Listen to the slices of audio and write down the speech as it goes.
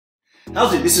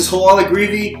How's it? This is Hoala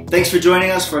Greevy. Thanks for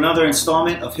joining us for another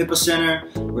installment of HIPAA Center.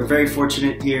 We're very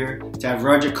fortunate here to have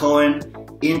Roger Cohen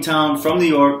in town from New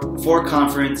York for a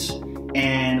conference,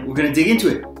 and we're going to dig into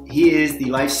it. He is the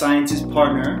life sciences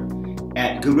partner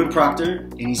at Goodwin Procter,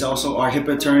 and he's also our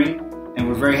HIPAA attorney, and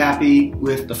we're very happy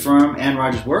with the firm and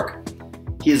Roger's work.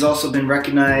 He has also been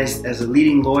recognized as a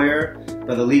leading lawyer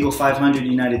by the Legal 500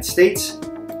 United States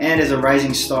and as a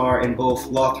rising star in both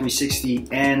Law360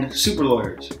 and Super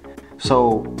Lawyers.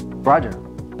 So, Roger,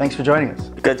 thanks for joining us.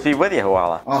 Good to be with you,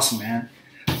 Hoala. Awesome, man.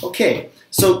 Okay,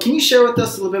 so can you share with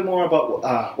us a little bit more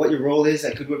about what your role is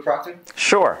at Goodwin Procter?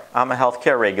 Sure. I'm a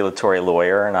healthcare regulatory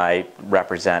lawyer, and I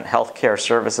represent healthcare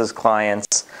services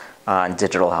clients and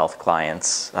digital health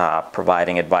clients,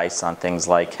 providing advice on things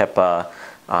like HIPAA,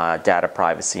 data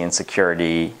privacy and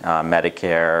security,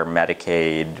 Medicare,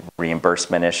 Medicaid,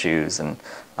 reimbursement issues, and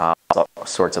all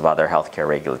sorts of other healthcare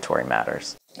regulatory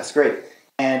matters. That's great.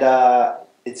 And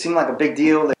it seemed like a big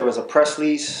deal. There was a press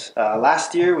release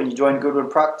last year when you joined Goodwin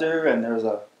Procter, and there was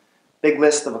a big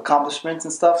list of accomplishments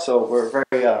and stuff. So we're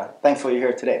very thankful you're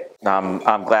here today.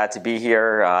 I'm glad to be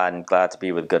here and glad to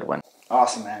be with Goodwin.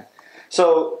 Awesome, man.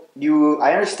 So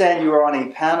I understand you were on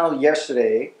a panel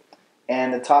yesterday,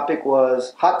 and the topic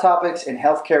was Hot Topics in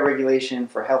Healthcare Regulation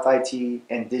for Health IT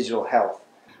and Digital Health.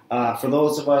 For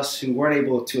those of us who weren't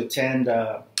able to attend,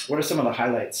 what are some of the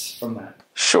highlights from that?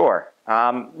 Sure.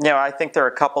 I think there are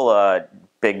a couple of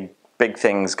big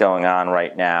things going on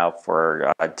right now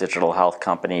for digital health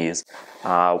companies.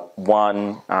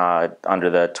 One, under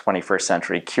the 21st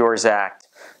Century Cures Act,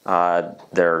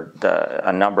 there are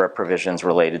a number of provisions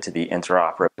related to the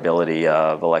interoperability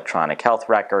of electronic health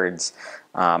records.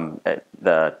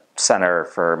 The Center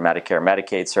for Medicare and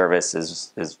Medicaid Service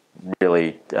is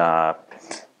really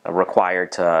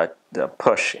required to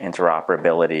push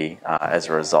interoperability as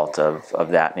a result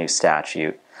of that new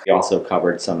statute. We also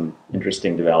covered some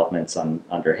interesting developments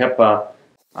under HIPAA.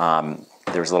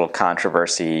 There was a little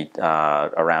controversy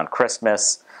around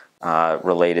Christmas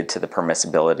related to the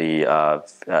permissibility of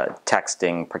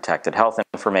texting protected health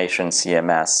information.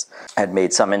 CMS had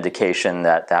made some indication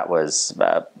that that was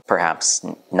perhaps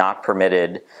not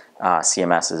permitted.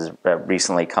 CMS has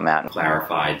recently come out and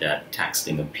clarified that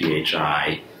texting of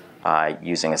PHI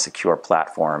using a secure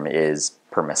platform is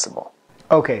permissible.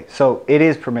 Okay, so it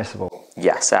is permissible.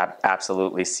 Yes,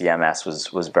 absolutely.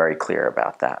 CMS was very clear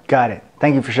about that. Got it.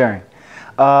 Thank you for sharing.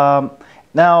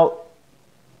 Now,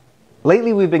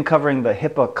 lately we've been covering the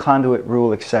HIPAA Conduit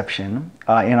Rule exception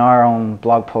in our own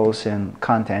blog posts and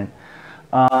content.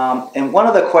 And one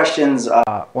of the questions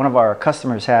one of our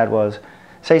customers had was,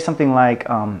 say something like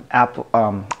Apple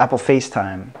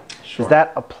FaceTime. Sure. Does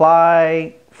that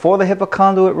apply for the HIPAA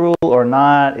Conduit Rule or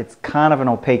not? It's kind of an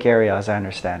opaque area as I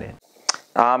understand it.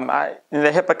 The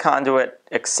HIPAA Conduit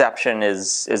exception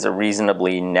is a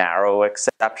reasonably narrow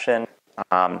exception.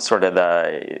 Sort of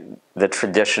the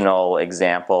traditional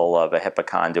example of a HIPAA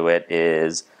conduit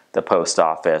is the post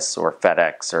office or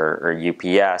FedEx or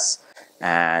UPS,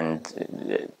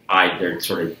 and either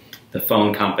sort of the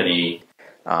phone company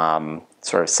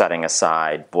sort of setting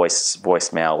aside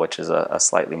voicemail, which is a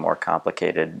slightly more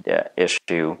complicated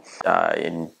issue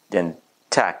in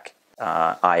tech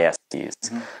ISPs.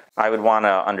 Mm-hmm. I would want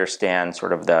to understand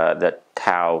sort of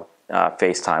how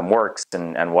FaceTime works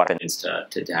and what happens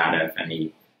to data if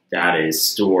any data is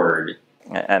stored.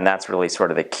 And that's really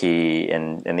sort of the key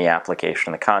in the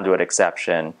application of the conduit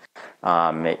exception,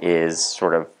 is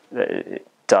sort of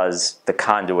does the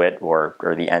conduit or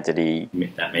the entity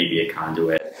that may be a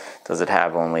conduit, does it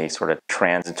have only sort of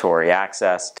transitory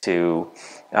access to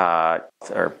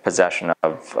or possession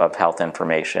of health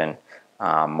information,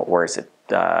 or is it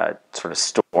sort of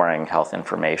storing health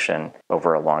information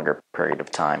over a longer period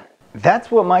of time? That's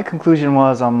what my conclusion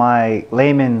was on my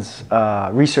layman's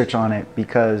research on it,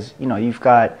 because you've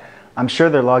got, I'm sure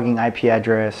they're logging IP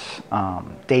address,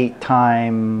 date,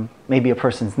 time, maybe a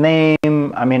person's name.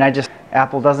 I mean,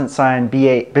 Apple doesn't sign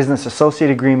business associate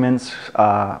agreements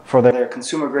for their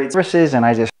consumer grade services, and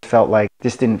I just felt like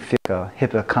this didn't fit a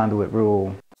HIPAA Conduit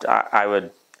Rule. I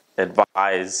would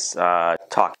advise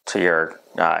talk to your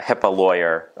HIPAA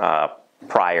lawyer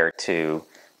prior to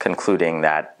concluding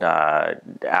that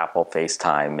Apple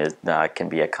FaceTime can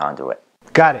be a conduit.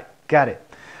 Got it.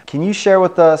 Can you share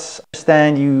with us, I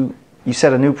understand you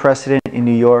set a new precedent in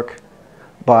New York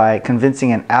by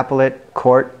convincing an appellate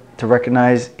court to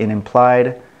recognize an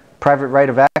implied private right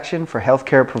of action for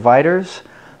healthcare providers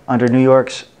under New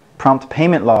York's prompt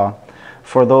payment law.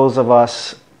 For those of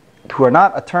us who are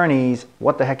not attorneys,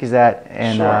 what the heck is that?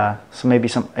 And sure. So maybe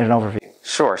an overview.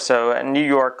 Sure. So New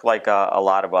York, like a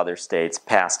lot of other states,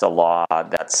 passed a law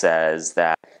that says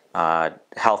that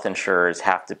health insurers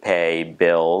have to pay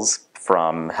bills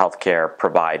from healthcare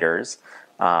providers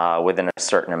within a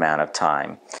certain amount of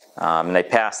time. And they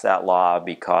passed that law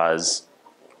because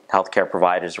healthcare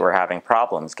providers were having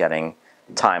problems getting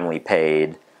timely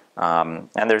paid. And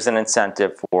there's an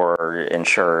incentive for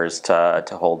insurers to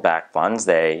hold back funds.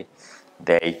 They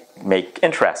make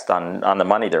interest on the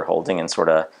money they're holding, and sort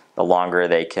of the longer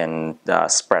they can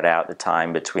spread out the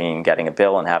time between getting a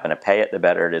bill and having to pay it, the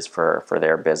better it is for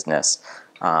their business.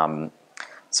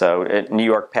 So New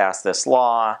York passed this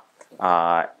law.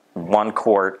 One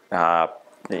court,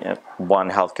 one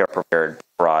healthcare provider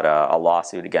brought a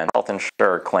lawsuit against a health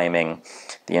insurer claiming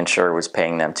the insurer was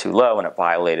paying them too low and it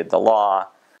violated the law.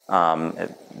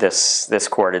 This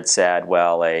court had said,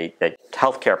 well, a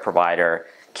healthcare provider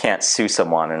can't sue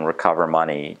someone and recover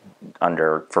money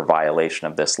for violation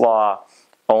of this law.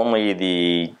 Only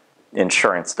the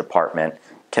insurance department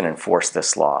can enforce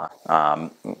this law.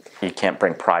 You can't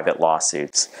bring private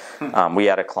lawsuits. We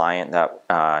had a client that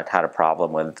had a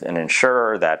problem with an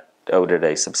insurer that owed it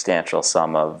a substantial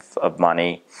sum of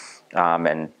money,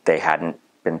 and they hadn't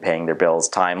been paying their bills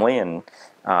timely, and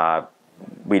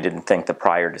we didn't think the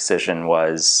prior decision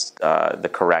was the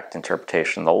correct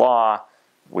interpretation of the law.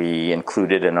 We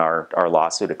included in our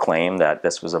lawsuit a claim that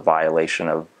this was a violation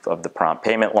of the prompt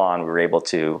payment law, and we were able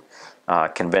to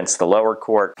convince the lower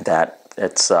court that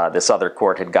this other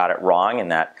court had got it wrong,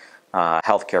 and that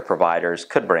healthcare providers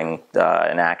could bring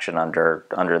an action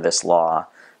under this law.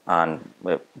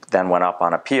 It then went up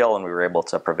on appeal, and we were able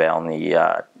to prevail in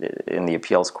the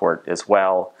appeals court as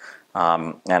well.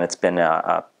 And it's been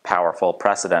a powerful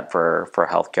precedent for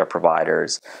healthcare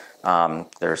providers.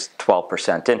 There's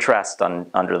 12% interest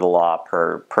under the law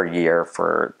per year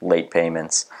for late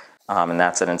payments, and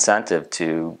that's an incentive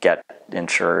to get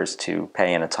insurers to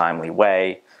pay in a timely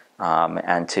way,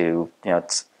 and to,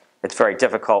 it's very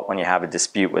difficult when you have a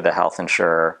dispute with a health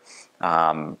insurer.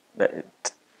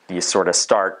 You sort of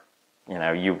start,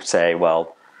 you say,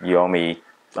 well, you owe me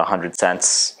 100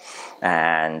 cents,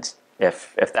 and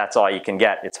if that's all you can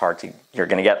get, you're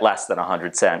going to get less than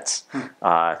 100 cents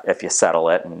if you settle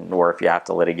it, or if you have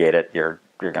to litigate it, you're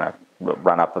going to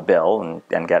run up a bill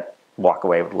and walk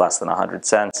away with less than 100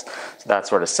 cents. So that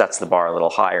sort of sets the bar a little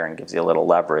higher and gives you a little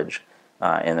leverage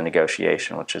in the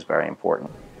negotiation, which is very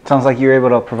important. Sounds like you're able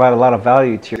to provide a lot of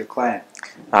value to your client,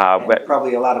 and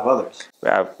probably a lot of others.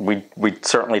 We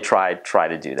certainly try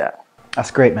to do that. That's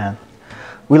great, man.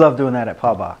 We love doing that at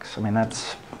Paubox. I mean,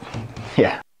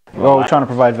 yeah. We're always trying to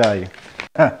provide value.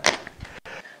 What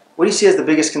do you see as the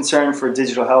biggest concern for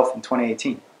digital health in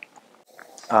 2018?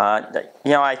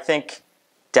 I think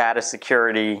data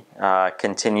security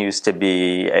continues to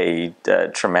be a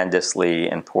tremendously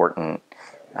important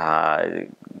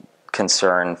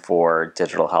concern for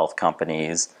digital health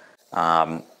companies.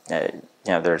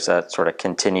 There's a sort of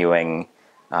continuing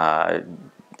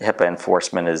HIPAA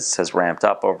enforcement has ramped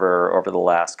up over the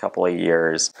last couple of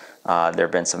years. There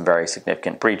have been some very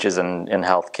significant breaches in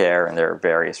healthcare, and there are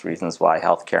various reasons why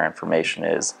healthcare information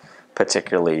is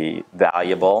particularly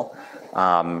valuable.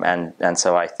 And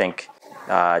so I think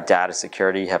data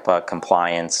security, HIPAA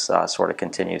compliance sort of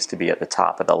continues to be at the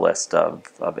top of the list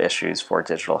of issues for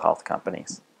digital health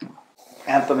companies.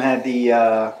 Anthem had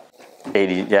the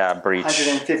breach.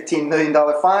 $115 million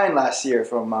fine last year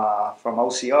from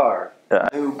OCR.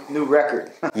 New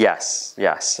record. Yes.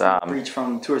 Breach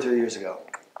from 2 or 3 years ago.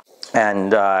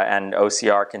 And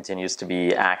OCR continues to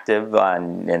be active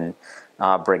in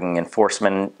bringing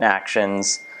enforcement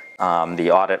actions.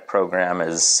 The audit program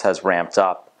has ramped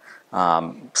up.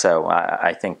 So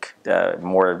I think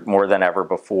more than ever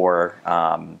before,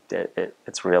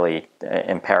 it's really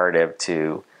imperative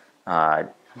to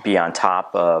be on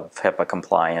top of HIPAA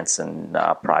compliance and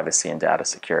privacy and data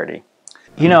security.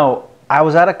 I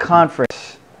was at a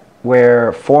conference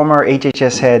where former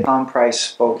HHS head Tom Price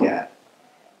spoke at,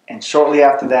 and shortly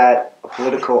after that, a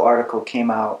political article came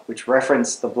out which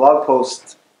referenced the blog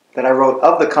post that I wrote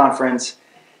of the conference.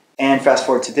 And fast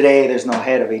forward to today, there's no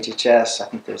head of HHS. I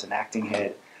think there's an acting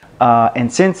head.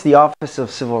 And since the Office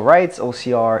of Civil Rights,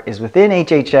 OCR, is within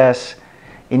HHS,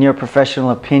 in your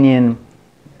professional opinion,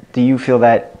 do you feel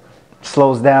that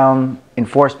slows down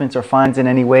enforcements or fines in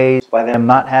any ways by them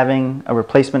not having a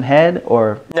replacement head,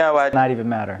 or no, does it not even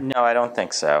matter? No, I don't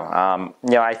think so.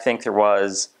 I think there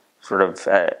was sort of,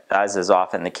 as is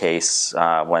often the case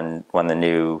when the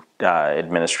new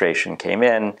administration came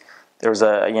in, there was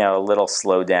a little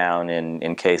slowdown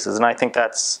in cases, and I think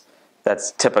that's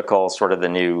typical. Sort of the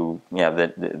new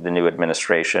the new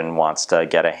administration wants to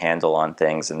get a handle on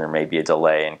things, and there may be a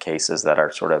delay in cases that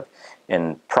are sort of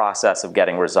in process of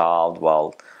getting resolved,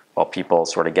 while people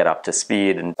sort of get up to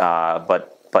speed. And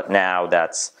but now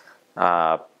that's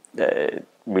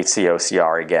we see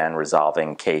OCR again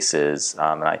resolving cases,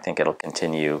 and I think it'll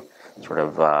continue sort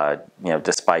of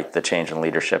despite the change in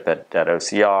leadership at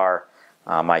OCR.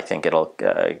 I think it'll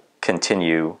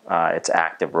continue its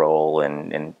active role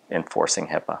in enforcing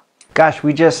HIPAA. Gosh,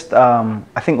 we just,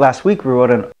 I think last week we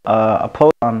wrote a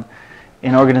post on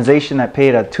an organization that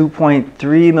paid a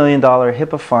 $2.3 million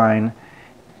HIPAA fine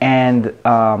and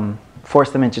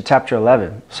forced them into Chapter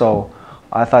 11. So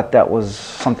I thought that was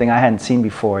something I hadn't seen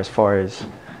before as far as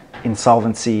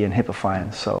insolvency and HIPAA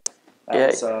fines. So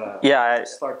that's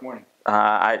stark warning.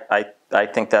 I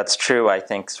think that's true. I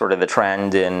think sort of the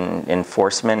trend in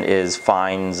enforcement is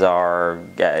fines are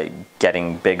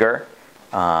getting bigger,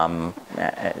 and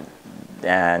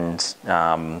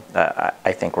I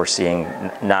think we're seeing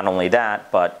not only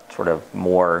that, but sort of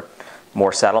more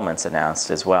settlements announced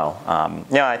as well.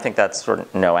 I think that's sort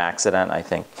of no accident. I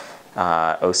think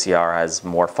OCR has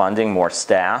more funding, more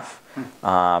staff,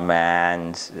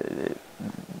 and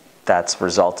that's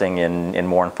resulting in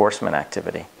more enforcement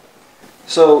activity.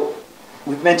 So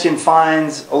we've mentioned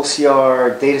fines,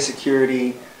 OCR, data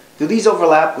security. Do these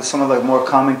overlap with some of the more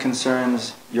common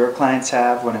concerns your clients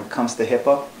have when it comes to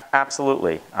HIPAA?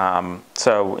 Absolutely.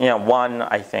 One,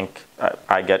 I think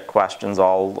I get questions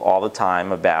all the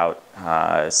time about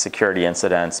security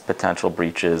incidents, potential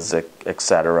breaches, et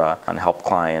cetera, and help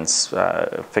clients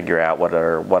figure out what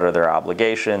are their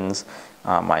obligations.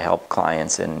 I help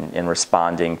clients in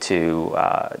responding to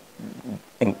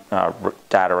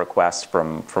data requests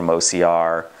from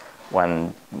OCR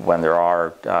when there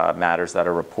are matters that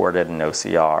are reported and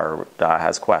OCR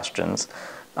has questions.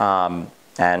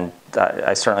 And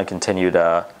I certainly continue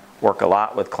to work a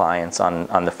lot with clients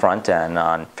on the front end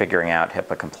on figuring out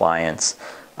HIPAA compliance,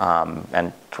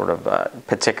 and sort of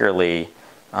particularly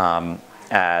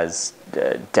as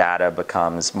data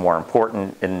becomes more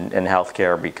important in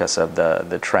healthcare because of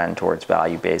the trend towards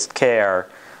value-based care.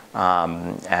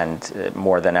 And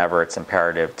more than ever, it's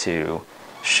imperative to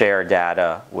share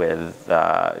data with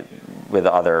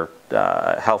other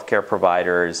healthcare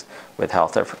providers, with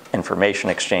health information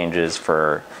exchanges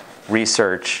for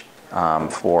research,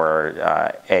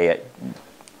 for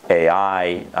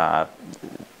AI.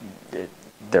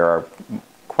 There are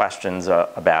questions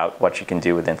about what you can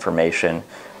do with information,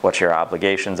 what your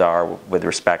obligations are with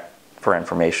respect for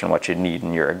information, what you need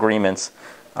in your agreements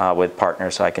with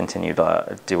partners. So I continue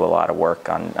to do a lot of work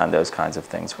on those kinds of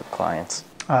things with clients.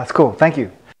 That's cool. Thank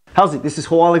you. How's it? This is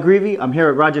Hawala Greavy. I'm here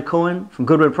at Roger Cohen from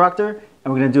Goodwin Procter,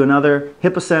 and we're going to do another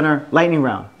HIPAA Center lightning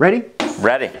round. Ready?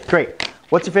 Ready. Great.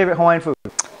 What's your favorite Hawaiian food?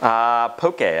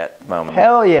 Poke at the moment.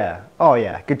 Hell yeah. Oh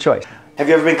yeah. Good choice. Have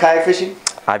you ever been kayak fishing?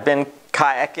 I've been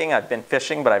kayaking, I've been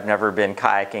fishing, but I've never been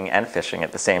kayaking and fishing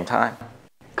at the same time.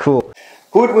 Cool.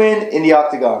 Who would win in the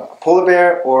octagon, a polar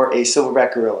bear or a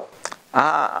silverback gorilla?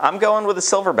 I'm going with a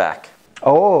silverback.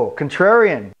 Oh,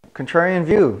 contrarian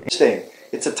view. Interesting.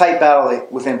 It's a tight battle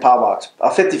within Paubox, a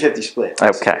 50-50 split.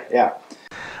 Basically. Okay. Yeah.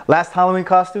 Last Halloween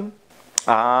costume?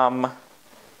 Dr.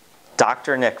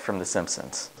 Nick from The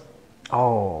Simpsons.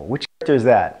 Oh, which character is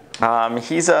that?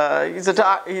 Is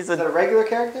that a regular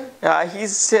character? He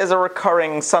has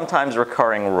a sometimes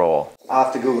recurring role. I'll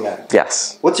have to Google that.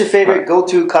 Yes. What's your favorite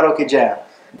go-to karaoke jam?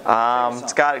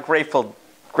 It's got Grateful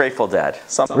Dead.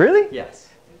 Really? Yes.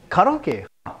 Karaoke?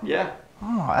 Yeah.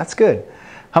 Oh, that's good.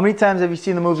 How many times have you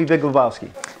seen the movie Big Lebowski?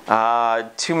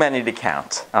 Too many to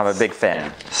count. I'm a big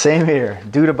fan. Same here.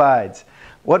 Dude abides.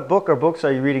 What book or books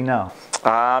are you reading now?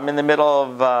 I'm in the middle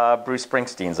of Bruce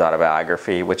Springsteen's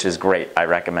autobiography, which is great. I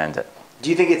recommend it. Do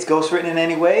you think it's ghostwritten in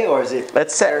any way, or is it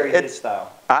very his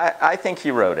style? I think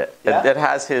he wrote it. Yeah?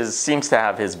 It seems to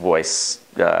have his voice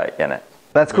in it.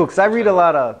 That's cool, because I read a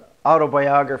lot of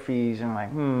autobiographies, and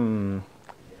I'm like,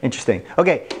 interesting.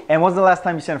 Okay, and when's the last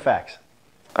time you sent a fax?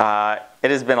 It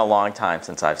has been a long time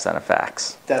since I've sent a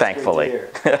fax, thankfully.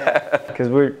 Because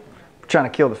we're trying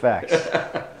to kill the fax.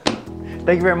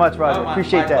 Thank you very much, Roger.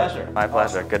 Appreciate that. Pleasure. My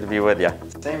pleasure. Good to be with you.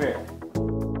 Same here.